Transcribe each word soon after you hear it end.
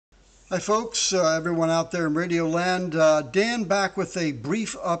Hi folks, everyone out there in Radio Land. Dan back with a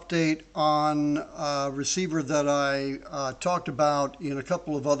brief update on a receiver that I talked about in a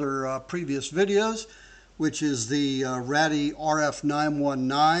couple of other previous videos, which is the Raddy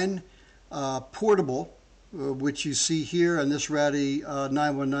RF919 portable, which you see here. And this Raddy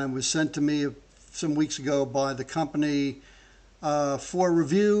 919 was sent to me some weeks ago by the company for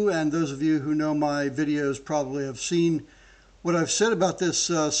review, and those of you who know my videos probably have seen what I've said about this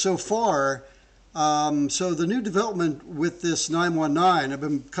so far. So the new development with this 919, I've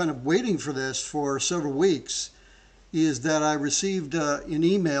been kind of waiting for this for several weeks, is that I received an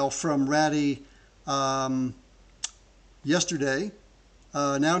email from Raddy yesterday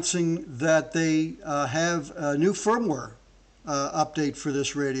announcing that they have a new firmware update for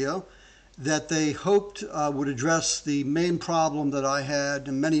this radio that they hoped would address the main problem that I had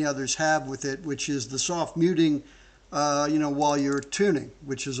and many others have with it, which is the soft muting while you're tuning,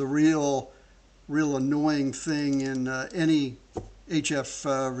 which is a real annoying thing in any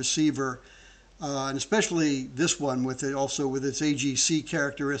HF receiver, and especially this one with it also with its AGC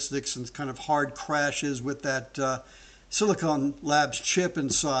characteristics and kind of hard crashes with that Silicon Labs chip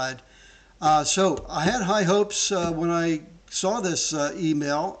inside. So I had high hopes when I saw this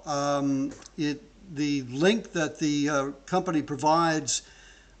email. The link that the company provides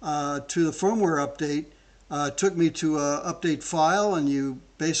to the firmware update took me to an update file, and you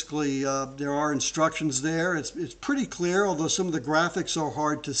basically, there are instructions there. It's pretty clear, although some of the graphics are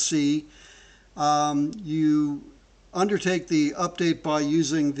hard to see. You undertake the update by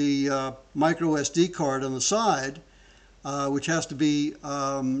using the micro SD card on the side, which has to be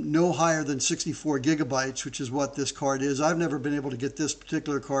no higher than 64 gigabytes, which is what this card is. I've never been able to get this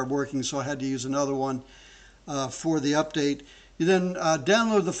particular card working, so I had to use another one for the update. You then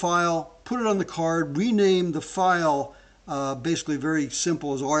download the file, put it on the card, rename the file, basically very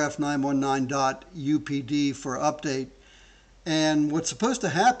simple, as rf919.upd for update. And what's supposed to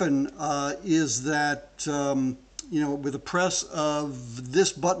happen is that, with the press of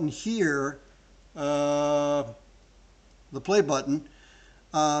this button here, the play button,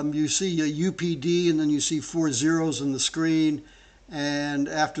 you see a UPD and then you see 4 zeros on the screen. And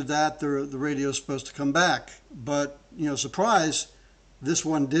after that, the radio is supposed to come back. But, surprise, this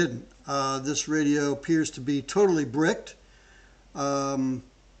one didn't. This radio appears to be totally bricked after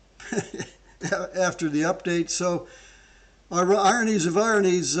the update. So, ironies of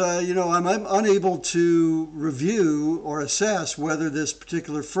ironies, I'm unable to review or assess whether this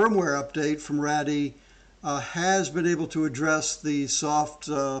particular firmware update from Raddy has been able to address the soft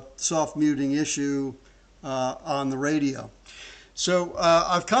muting issue on the radio. So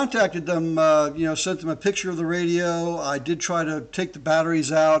I've contacted them, sent them a picture of the radio. I did try to take the batteries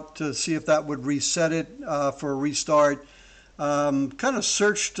out to see if that would reset it for a restart. Kind of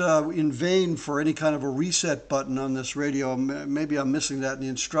searched in vain for any kind of a reset button on this radio. Maybe I'm missing that in the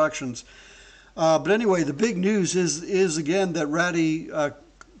instructions. But anyway, the big news is again that Raddy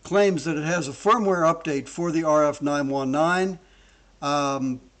claims that it has a firmware update for the RF919.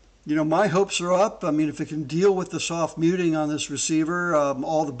 My hopes are up. I mean, if it can deal with the soft muting on this receiver,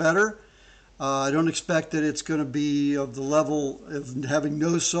 all the better. I don't expect that it's going to be of the level of having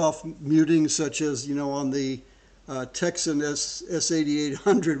no soft muting, such as, on the Texan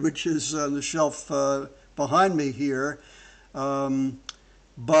S8800, which is on the shelf behind me here. So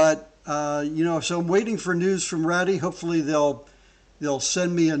I'm waiting for news from Raddy. Hopefully they'll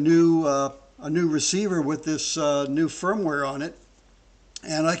send me a new receiver with this new firmware on it.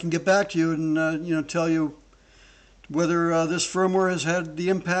 And I can get back to you and tell you whether this firmware has had the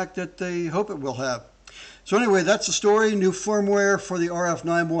impact that they hope it will have. So anyway, that's the story. New firmware for the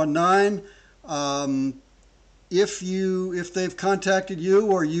RF919. If they've contacted you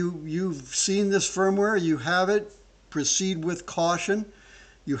or you've seen this firmware, you have it, proceed with caution.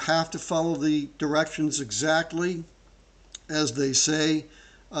 You have to follow the directions exactly as they say.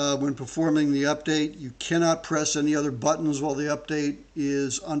 When performing the update, you cannot press any other buttons while the update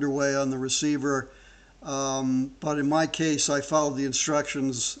is underway on the receiver. But in my case, I followed the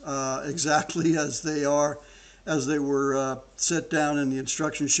instructions exactly as they were set down in the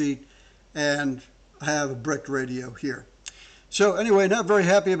instruction sheet, and I have a bricked radio here. So anyway, not very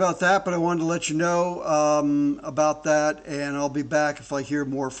happy about that, but I wanted to let you know about that, and I'll be back if I hear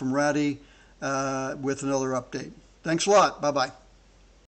more from Raddy with another update. Thanks a lot. Bye-bye.